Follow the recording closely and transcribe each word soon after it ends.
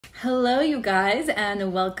Hello you guys,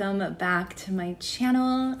 and welcome back to my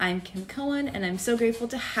channel. I'm Cohen and I'm so grateful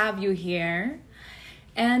to have you here.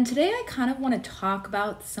 And today I kind of want to talk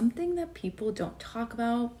about something that people don't talk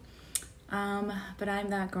about, but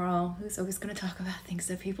I'm that girl who's always going to talk about things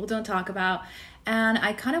that people don't talk about. And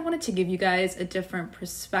I kind of wanted to give you guys a different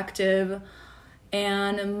perspective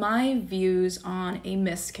and my views on a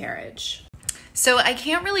miscarriage. So I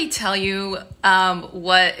can't really tell you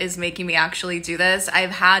what is making me actually do this. I've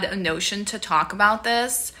had a notion to talk about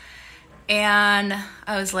this and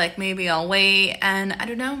I was like, maybe I'll wait. And I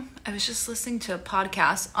don't know, I was just listening to a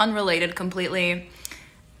podcast, unrelated completely.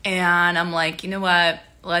 And I'm like, you know what,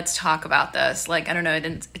 let's talk about this. Like, I don't know,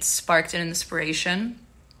 it sparked an inspiration.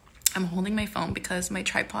 I'm holding my phone because my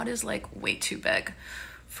tripod is like way too big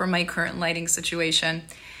for my current lighting situation.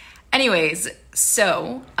 Anyways,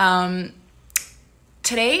 so,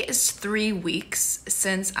 today is 3 weeks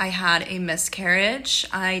since I had a miscarriage.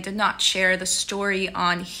 I did not share the story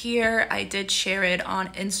on here. I did share it on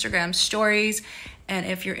Instagram stories. And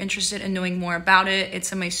if you're interested in knowing more about it,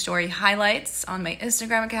 it's in my story highlights on my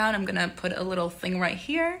Instagram account. I'm gonna put a little thing right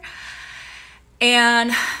here.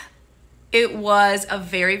 And it was a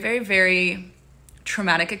very, very, very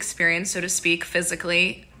traumatic experience, so to speak,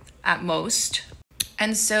 physically at most.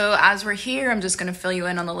 And so as we're here, I'm just going to fill you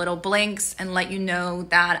in on the little blanks and let you know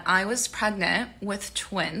that I was pregnant with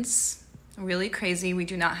twins. Really crazy. We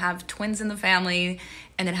do not have twins in the family,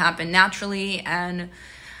 and it happened naturally. And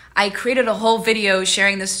I created a whole video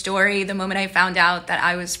sharing this story the moment I found out that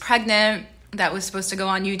I was pregnant. That was supposed to go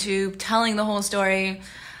on YouTube, telling the whole story.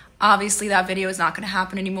 Obviously, that video is not going to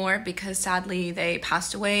happen anymore because sadly they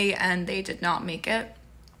passed away and they did not make it.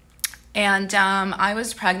 And I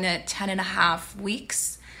was pregnant 10 and a half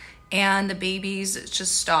weeks and the babies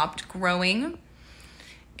just stopped growing.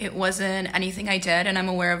 It wasn't anything I did, and I'm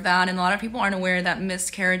aware of that. And a lot of people aren't aware that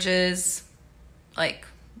miscarriages, like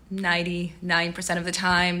 99% of the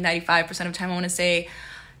time, 95% of the time, I want to say,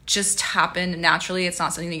 just happened naturally. It's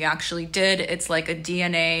not something that you actually did. It's like a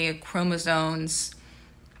DNA, chromosomes,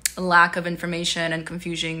 lack of information and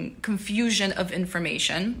confusion of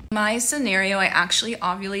information. My scenario, I actually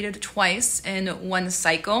ovulated twice in one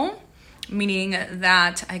cycle, meaning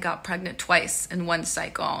that I got pregnant twice in one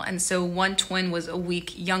cycle. And so one twin was a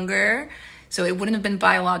week younger, so it wouldn't have been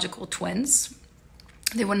biological twins.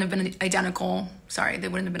 They wouldn't have been identical. Sorry, they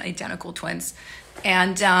wouldn't have been identical twins.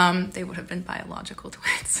 And they would have been biological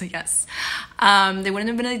twins, yes. They wouldn't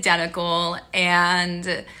have been identical,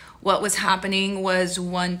 and what was happening was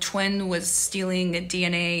one twin was stealing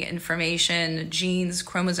DNA information, genes,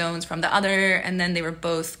 chromosomes from the other, and then they were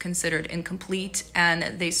both considered incomplete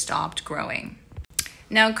and they stopped growing.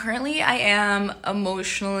 Now, currently I am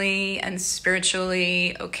emotionally and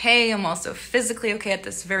spiritually okay. I'm also physically okay at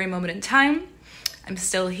this very moment in time. I'm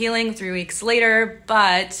still healing 3 weeks later,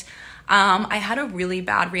 but I had a really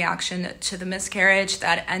bad reaction to the miscarriage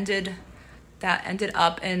that ended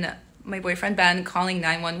up in my boyfriend Ben calling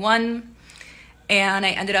 911, and I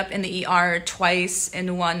ended up in the ER twice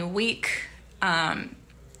in 1 week. I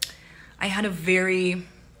had a very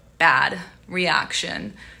bad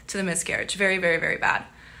reaction to the miscarriage. Very, very, very bad.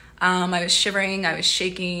 I was shivering, I was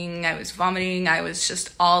shaking, I was vomiting, I was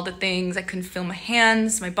just all the things. I couldn't feel my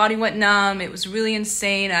hands, my body went numb. It was really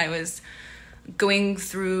insane. I was going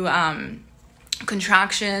through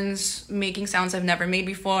contractions, making sounds I've never made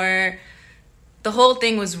before. The whole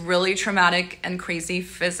thing was really traumatic and crazy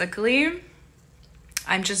physically.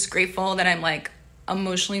 I'm just grateful that I'm like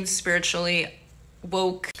emotionally and spiritually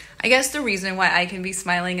woke. I guess the reason why I can be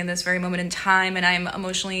smiling in this very moment in time and I'm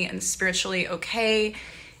emotionally and spiritually okay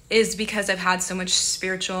is because I've had so much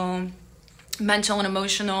spiritual, mental, and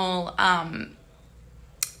emotional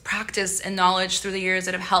practice and knowledge through the years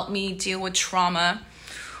that have helped me deal with trauma.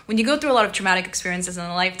 When you go through a lot of traumatic experiences in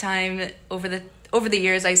a lifetime, over the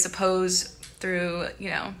years, I suppose, through,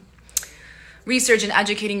 research and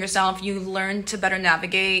educating yourself, you learn to better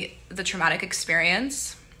navigate the traumatic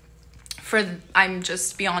experience. I'm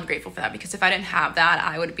just beyond grateful for that, because if I didn't have that,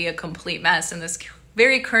 I would be a complete mess in this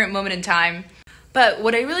very current moment in time. But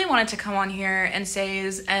what I really wanted to come on here and say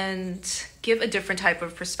and give a different type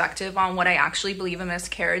of perspective on what I actually believe a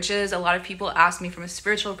miscarriage is. A lot of people ask me from a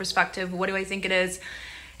spiritual perspective, what do I think it is?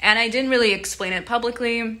 And I didn't really explain it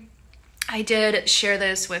publicly. I did share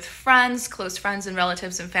this with friends, close friends and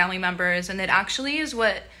relatives and family members, and it actually is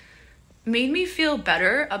what made me feel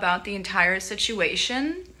better about the entire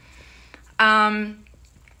situation.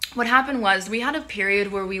 What happened was we had a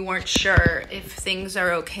period where we weren't sure if things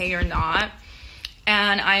are okay or not,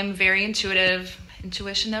 and I'm very intuitive.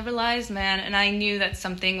 Intuition never lies, man, and I knew that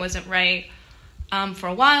something wasn't right. for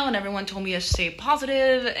a while, and everyone told me to stay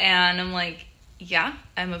positive, and I'm like, yeah,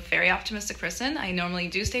 I'm a very optimistic person. I normally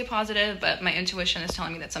do stay positive, but my intuition is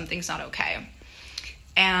telling me that something's not okay.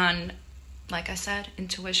 And like I said,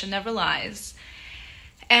 intuition never lies.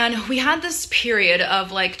 And we had this period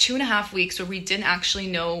of like 2.5 weeks where we didn't actually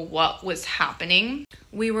know what was happening.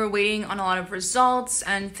 We were waiting on a lot of results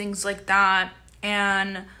and things like that.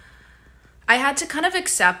 And I had to kind of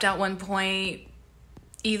accept at one point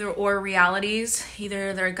either or realities.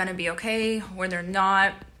 Either they're going to be okay or they're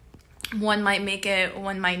not. One might make it,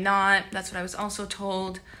 one might not. That's what I was also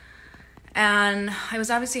told. And I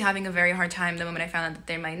was obviously having a very hard time the moment I found out that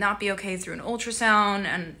they might not be okay through an ultrasound,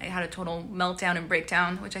 and I had a total meltdown and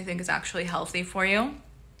breakdown, which I think is actually healthy for you.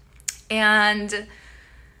 And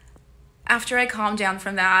after I calmed down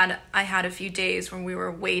from that, I had a few days when we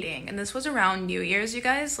were waiting, and this was around New Year's, you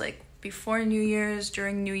guys, like before New Year's,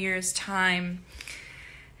 during New Year's time.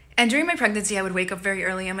 And during my pregnancy, I would wake up very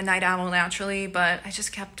early. I'm a night owl naturally, but I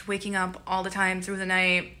just kept waking up all the time through the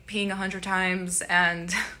night, peeing 100 times,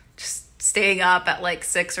 and just staying up at like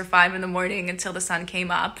 6 or 5 in the morning until the sun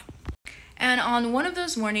came up. And on one of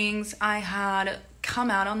those mornings, I had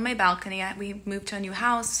come out on my balcony. We moved to a new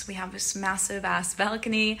house. We have this massive ass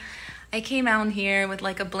balcony. I came out here with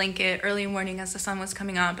like a blanket early morning as the sun was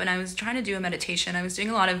coming up, and I was trying to do a meditation. I was doing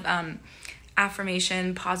a lot of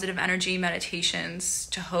affirmation, positive energy meditations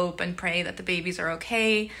to hope and pray that the babies are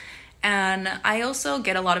okay. And I also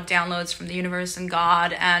get a lot of downloads from the universe and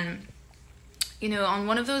God. And, you know, on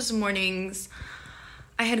one of those mornings,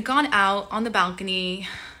 I had gone out on the balcony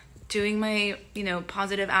doing my,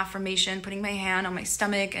 positive affirmation, putting my hand on my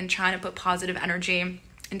stomach and trying to put positive energy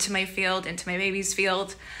into my field, into my baby's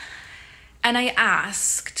field. And I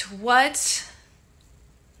asked, what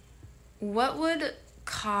would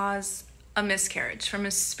cause a miscarriage from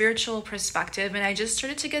a spiritual perspective? And I just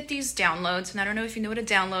started to get these downloads, and I don't know if you know what a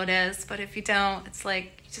download is, but if you don't, it's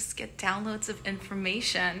like you just get downloads of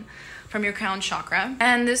information from your crown chakra.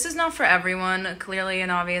 And this is not for everyone, clearly and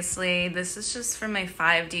obviously. This is just for my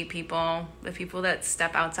 5D people, the people that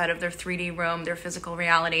step outside of their 3D realm, their physical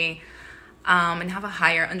reality, and have a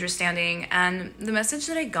higher understanding. And the message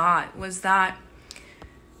that I got was that,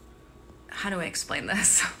 how do I explain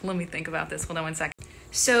this? Let me think about this. Hold on one second.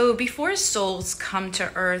 So before souls come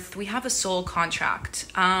to earth, we have a soul contract.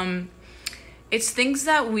 It's things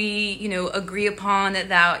that we, agree upon,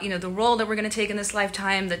 that, the role that we're going to take in this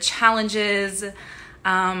lifetime, the challenges,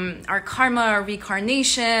 our karma, our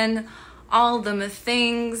reincarnation, all the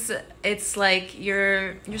things. It's like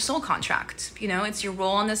your soul contract, it's your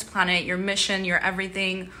role on this planet, your mission, your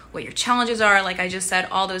everything, what your challenges are, like I just said,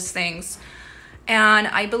 all those things. And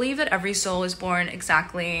I believe that every soul is born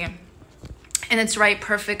exactly in its right,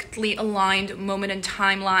 perfectly aligned moment and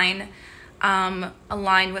timeline,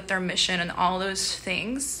 aligned with their mission and all those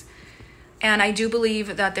things. And I do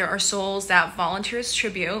believe that there are souls that volunteer as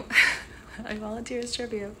tribute. I volunteer as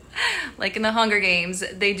tribute. Like in the Hunger Games,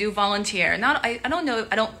 they do volunteer. I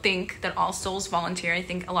don't think that all souls volunteer. I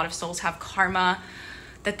think a lot of souls have karma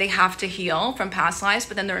that they have to heal from past lives,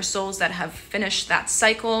 but then there are souls that have finished that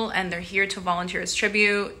cycle and they're here to volunteer as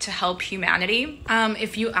tribute to help humanity.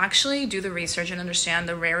 If you actually do the research and understand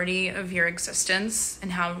the rarity of your existence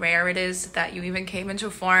and how rare it is that you even came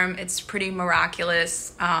into form, it's pretty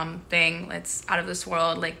miraculous thing. It's out of this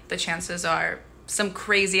world. Like the chances are some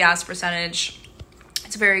crazy ass percentage.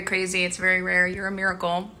 It's very crazy. It's very rare. You're a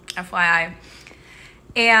miracle, FYI.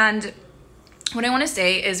 And what I want to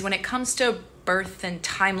say is when it comes to birth and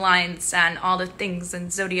timelines and all the things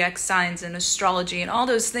and zodiac signs and astrology and all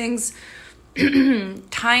those things,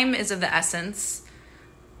 time is of the essence.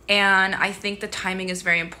 And I think the timing is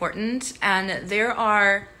very important. And there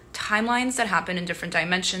are timelines that happen in different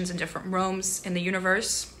dimensions and different realms in the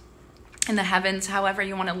universe, in the heavens, however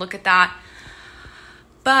you want to look at that.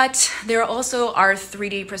 But there also are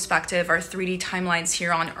 3D perspective, our 3D timelines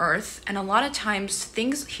here on Earth. And a lot of times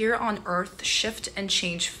things here on Earth shift and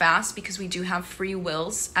change fast because we do have free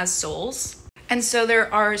wills as souls. And so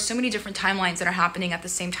there are so many different timelines that are happening at the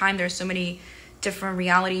same time. There's so many different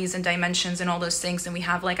realities and dimensions and all those things. And we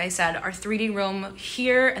have, like I said, our 3D realm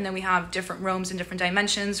here, and then we have different realms and different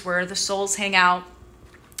dimensions where the souls hang out.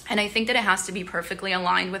 And I think that it has to be perfectly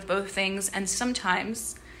aligned with both things. And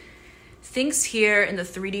sometimes things here in the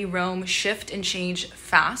 3D realm shift and change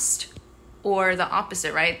fast, or the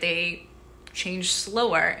opposite, right? They change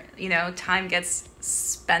slower. Time gets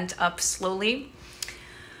spent up slowly.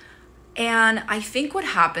 And I think what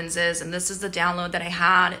happens is, and this is the download that I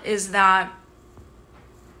had, is that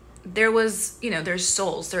there's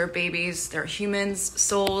souls, there are humans,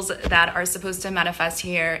 souls that are supposed to manifest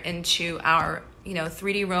here into our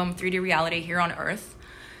 3D realm, 3D reality here on Earth.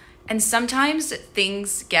 And sometimes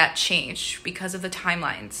things get changed because of the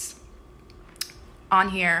timelines on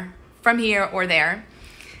here, from here or there.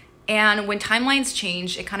 And when timelines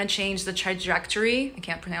change, it kind of changed the trajectory, I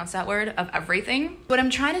can't pronounce that word, of everything. What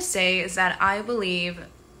I'm trying to say is that I believe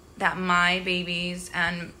that my babies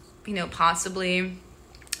and, possibly,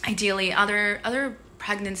 ideally, other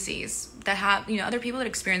pregnancies that have, other people that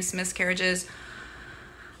experience miscarriages,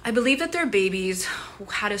 I believe that their babies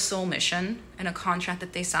had a soul mission and a contract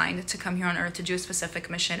that they signed to come here on Earth to do a specific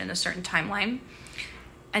mission in a certain timeline.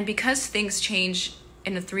 And because things change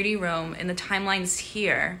in the 3D realm, in the timelines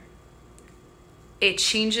here, it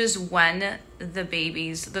changes when the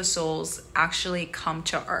babies, the souls, actually come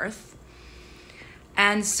to Earth.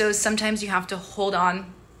 And so sometimes you have to hold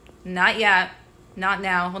on, not yet, not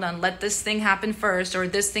now, hold on, let this thing happen first, or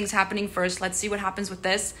this thing's happening first, let's see what happens with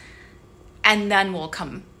this, and then we'll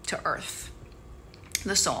come to Earth,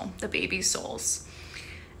 the soul, the baby's souls.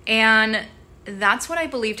 And that's what I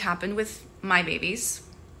believed happened with my babies.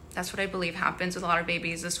 That's what I believe happens with a lot of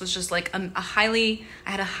babies. This was just like I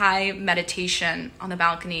had a high meditation on the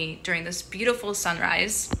balcony during this beautiful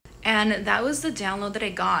sunrise. And that was the download that I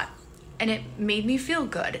got. And it made me feel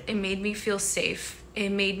good. It made me feel safe. It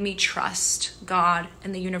made me trust God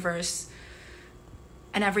and the universe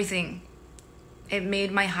and everything. It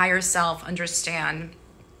made my higher self understand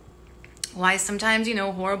why sometimes,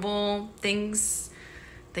 horrible things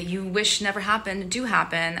that you wish never happened do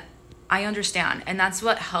happen. I understand. And that's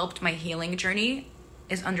what helped my healing journey,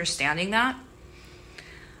 is understanding that.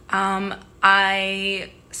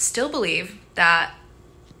 I still believe that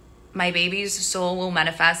my baby's soul will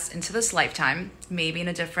manifest into this lifetime, obviously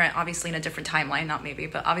in a different timeline, not maybe,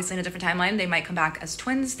 but obviously in a different timeline. They might come back as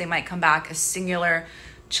twins. They might come back as singular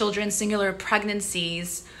children, singular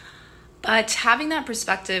pregnancies. But having that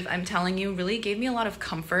perspective, I'm telling you, really gave me a lot of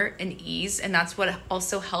comfort and ease. And that's what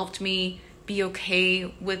also helped me be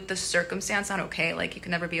okay with the circumstance. Not okay, like you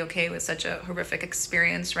can never be okay with such a horrific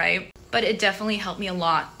experience, right? But it definitely helped me a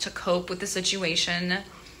lot to cope with the situation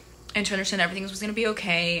and to understand everything was going to be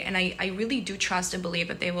okay. And I really do trust and believe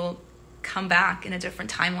that they will come back in a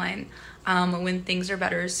different timeline when things are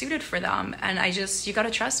better suited for them. And you got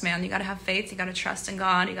to trust, man. You got to have faith. You got to trust in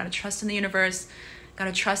God. You got to trust in the universe. Got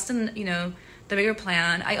to trust in, the bigger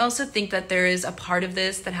plan. I also think that there is a part of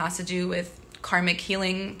this that has to do with karmic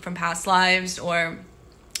healing from past lives or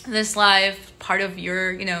this life, part of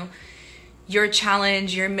your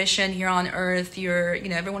challenge, your mission here on Earth.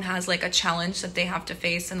 Everyone has like a challenge that they have to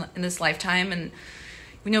face in this lifetime. And,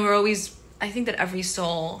 I think that every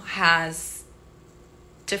soul has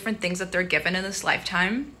different things that they're given in this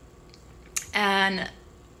lifetime. And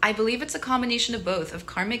I believe it's a combination of both, of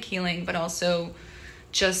karmic healing, but also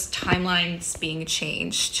just timelines being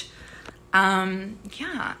changed.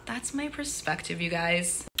 That's my perspective, you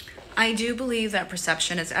guys. I do believe that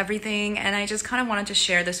perception is everything, and I just kind of wanted to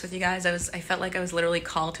share this with you guys. I felt like I was literally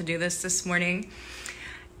called to do this morning.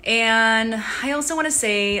 And I also want to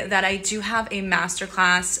say that I do have a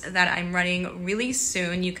masterclass that I'm running really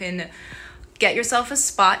soon. You can get yourself a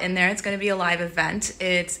spot in there. It's going to be a live event.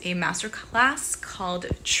 It's a masterclass called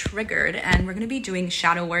Triggered, and we're going to be doing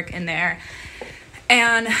shadow work in there.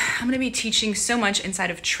 And I'm going to be teaching so much inside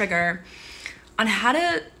of Trigger on how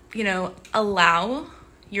to, allow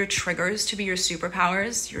your triggers to be your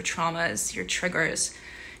superpowers, your traumas, your triggers,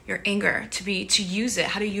 your anger, to use it,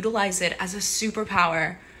 how to utilize it as a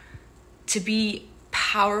superpower, to be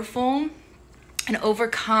powerful and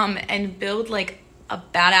overcome and build like a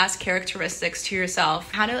badass characteristics to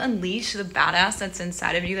yourself, how to unleash the badass that's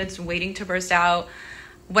inside of you that's waiting to burst out.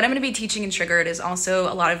 What I'm going to be teaching in Triggered is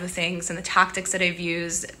also a lot of the things and the tactics that I've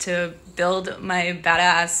used to build my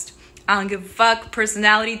badass, I don't give a fuck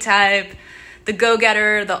personality type, the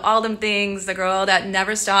go-getter, the all them things, the girl that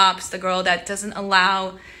never stops, the girl that doesn't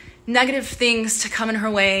allow negative things to come in her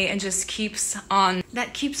way and just keeps on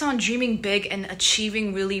dreaming big and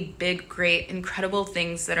achieving really big, great, incredible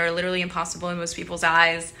things that are literally impossible in most people's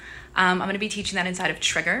eyes. I'm going to be teaching that inside of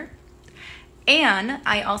Trigger. And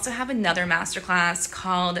I also have another masterclass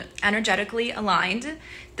called Energetically Aligned.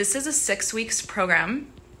 This is a 6 weeks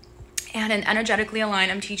program. And in Energetically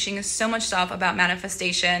Aligned, I'm teaching so much stuff about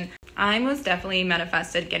manifestation. I most definitely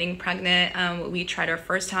manifested getting pregnant. We tried our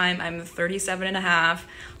first time. I'm 37 and a half.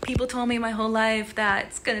 People told me my whole life that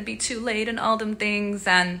it's going to be too late and all them things.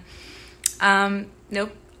 And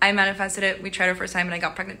nope, I manifested it. We tried our first time and I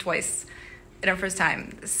got pregnant twice in our first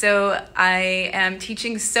time. So I am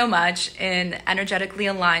teaching so much in Energetically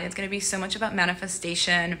Aligned. It's going to be so much about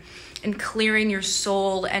manifestation and clearing your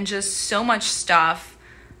soul and just so much stuff.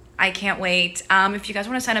 I can't wait. If you guys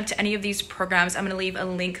want to sign up to any of these programs, I'm going to leave a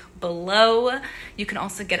link below. You can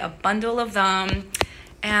also get a bundle of them.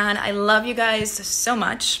 And I love you guys so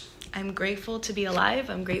much. I'm grateful to be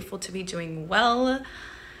alive. I'm grateful to be doing well.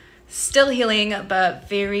 Still healing, but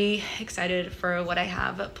very excited for what I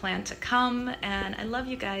have planned to come. And I love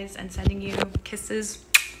you guys and sending you kisses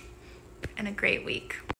and a great week.